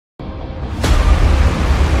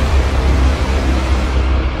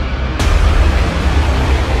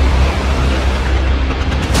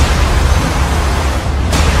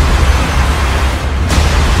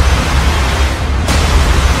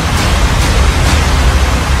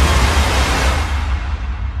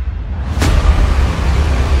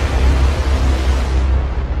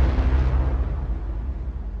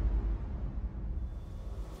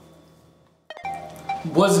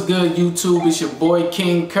What's good, YouTube? It's your boy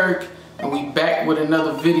King Kirk, and we back with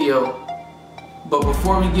another video. But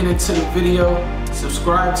before we get into the video,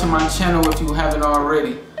 subscribe to my channel if you haven't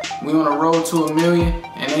already. We on a road to 1 million,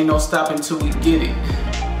 and ain't no stopping till we get it.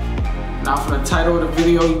 Now from the title of the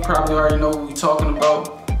video, you probably already know what we talking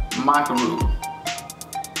about, Maca Root.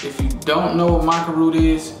 If you don't know what Maca Root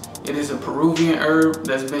is, it is a Peruvian herb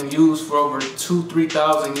that's been used for over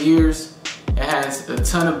 2,000–3,000 years. It has a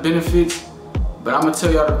ton of benefits, but I'm gonna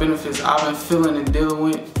tell y'all the benefits I've been feeling and dealing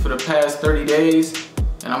with for the past 30 days.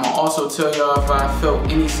 And I'm gonna also tell y'all if I felt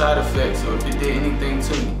any side effects or if it did anything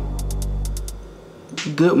to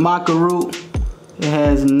me. Good Maca Root. It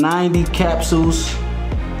has 90 capsules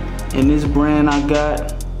in this brand I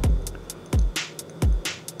got.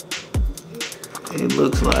 It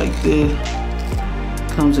looks like this.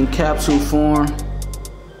 Comes in capsule form.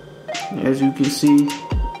 As you can see,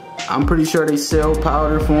 I'm pretty sure they sell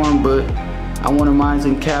powder form, but I wanted mine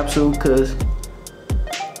in capsule because,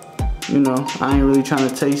 you know, I ain't really trying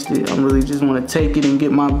to taste it. I really just want to take it and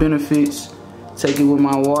get my benefits. Take it with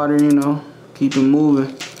my water, you know, keep it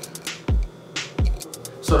moving.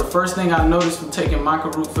 So the first thing I noticed from taking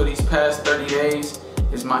Maca Root for these past 30 days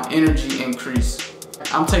is my energy increase.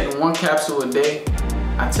 I'm taking 1 capsule a day.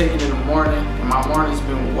 I take it in the morning, and my morning's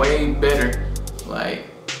been way better. Like,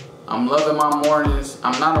 I'm loving my mornings.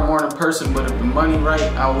 I'm not a morning person, but if the money right,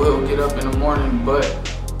 I will get up in the morning. But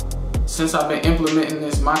since I've been implementing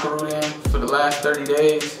this Maca Root in for the last 30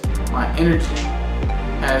 days, my energy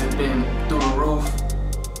has been through the roof.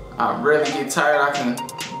 I rarely get tired. I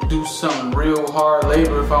can do some real hard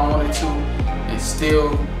labor if I wanted to and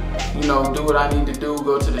still, you know, do what I need to do,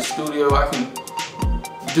 go to the studio. I can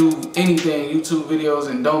do anything, YouTube videos,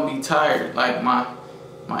 and don't be tired. Like my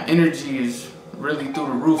energy is really through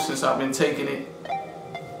the roof since I've been taking it.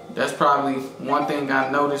 That's probably one thing I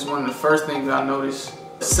noticed, one of the first things I noticed.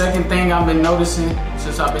 The second thing I've been noticing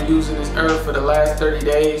since I've been using this herb for the last 30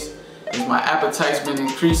 days is my appetite's been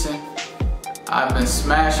increasing. I've been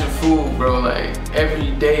smashing food, bro, like every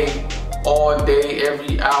day, all day,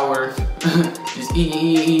 every hour, just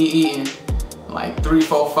eating, like 3,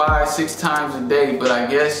 4, 5, 6 times a day. But I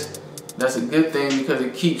guess that's a good thing because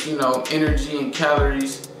it keeps, you know, energy and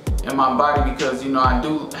calories in my body, because, you know, I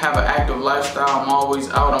do have an active lifestyle. I'm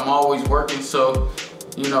always out, I'm always working, so,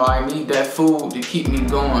 you know, I need that food to keep me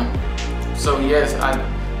going. So yes, I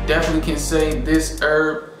definitely can say this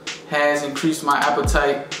herb has increased my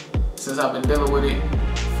appetite since I've been dealing with it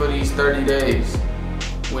for these 30 days.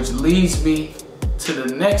 Which leads me to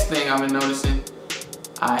the next thing I've been noticing.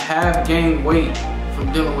 I have gained weight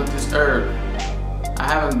from dealing with this herb. I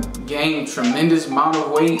haven't gained tremendous amount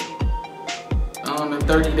of weight in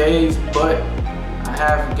 30 days, but I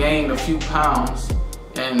have gained a few pounds.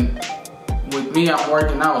 And with me, I'm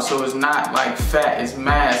working out, so it's not like fat, it's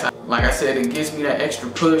mass. Like I said, it gives me that extra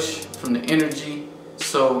push from the energy.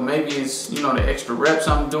 So maybe it's, you know, the extra reps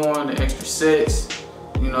I'm doing, the extra sets,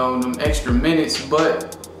 you know, them extra minutes,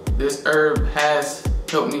 but this herb has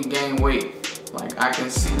helped me gain weight. Like, I can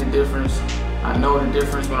see the difference. I know the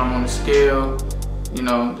difference when I'm on the scale. You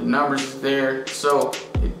know, the numbers is there. So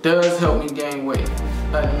it does help me gain weight.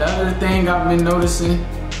 Another thing I've been noticing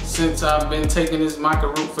since I've been taking this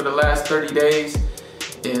Maca Root for the last 30 days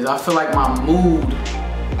is I feel like my mood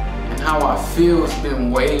and how I feel has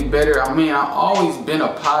been way better. I mean, I've always been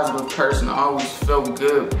a positive person. I always felt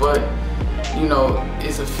good, but, you know,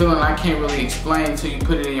 it's a feeling I can't really explain until you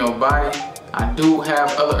put it in your body. I do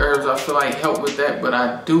have other herbs I feel like help with that, but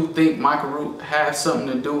I do think Maca Root has something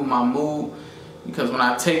to do with my mood, because when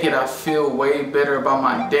I take it, I feel way better about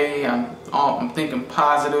my day. I'm thinking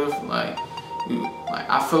positive. Like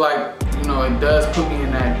I feel like, you know, it does put me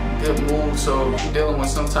in that good mood. So if you're dealing with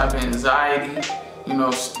some type of anxiety, you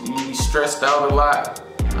know, you be stressed out a lot,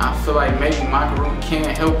 I feel like maybe Maca Root can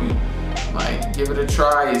help you. Like, give it a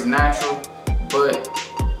try. It's natural, but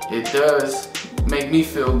it does make me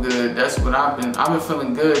feel good. That's what I've been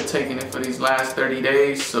feeling good taking it for these last 30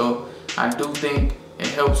 days. So I do think it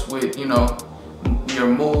helps with, you know, your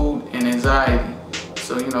mood and anxiety.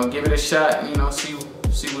 So, you know, give it a shot, you know, see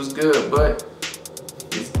what's good. But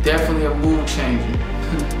it's definitely a mood changer.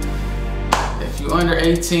 If you're under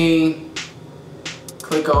 18,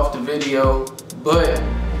 click off the video. But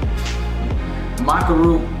Maca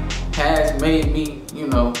Root has made me, you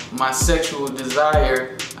know, my sexual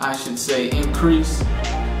desire, I should say, increase.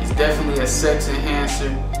 It's definitely a sex enhancer.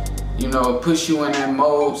 You know, it puts you in that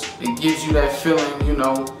mode. It gives you that feeling, you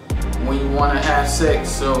know, when you want to have sex.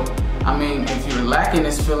 So, I mean, if you're lacking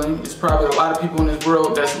this feeling, it's probably a lot of people in this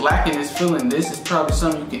world that's lacking this feeling. This is probably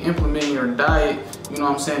something you can implement in your diet, you know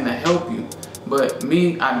what I'm saying, to help you. But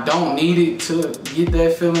me, I don't need it to get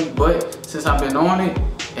that feeling, but since I've been on it,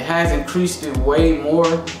 it has increased it way more,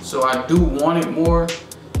 so I do want it more.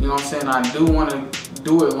 You know what I'm saying? I do want to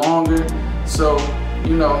do it longer. So,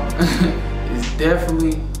 you know, it's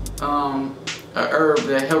definitely a herb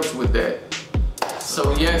that helps with that.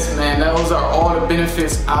 So yes, man, those are all the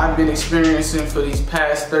benefits I've been experiencing for these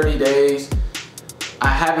past 30 days. I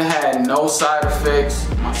haven't had no side effects.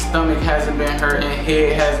 My stomach hasn't been hurting,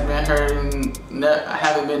 head hasn't been hurting, I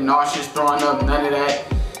haven't been nauseous, throwing up, none of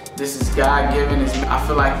that. This is God-given. I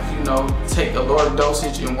feel like if you know, take a lower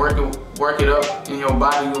dosage and work it up in your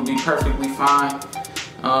body, you'll be perfectly fine.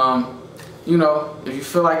 You know, if you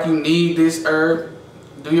feel like you need this herb,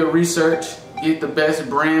 do your research, get the best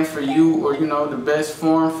brand for you, or you know, the best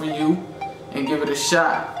form for you, and give it a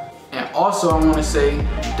shot. And also I want to say,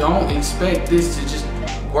 don't expect this to just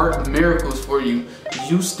work miracles for you.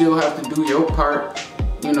 You still have to do your part,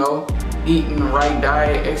 you know, eating the right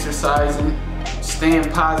diet, exercising, staying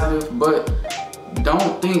positive, but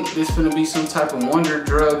don't think this is gonna be some type of wonder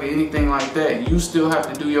drug or anything like that. You still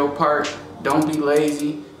have to do your part. Don't be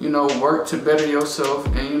lazy, you know, work to better yourself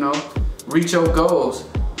and, you know, reach your goals.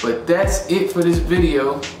 But that's it for this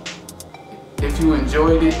video. If you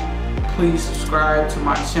enjoyed it, please subscribe to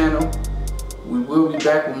my channel. We will be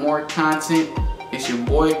back with more content. It's your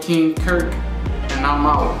boy King Kirk, and I'm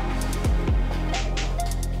out.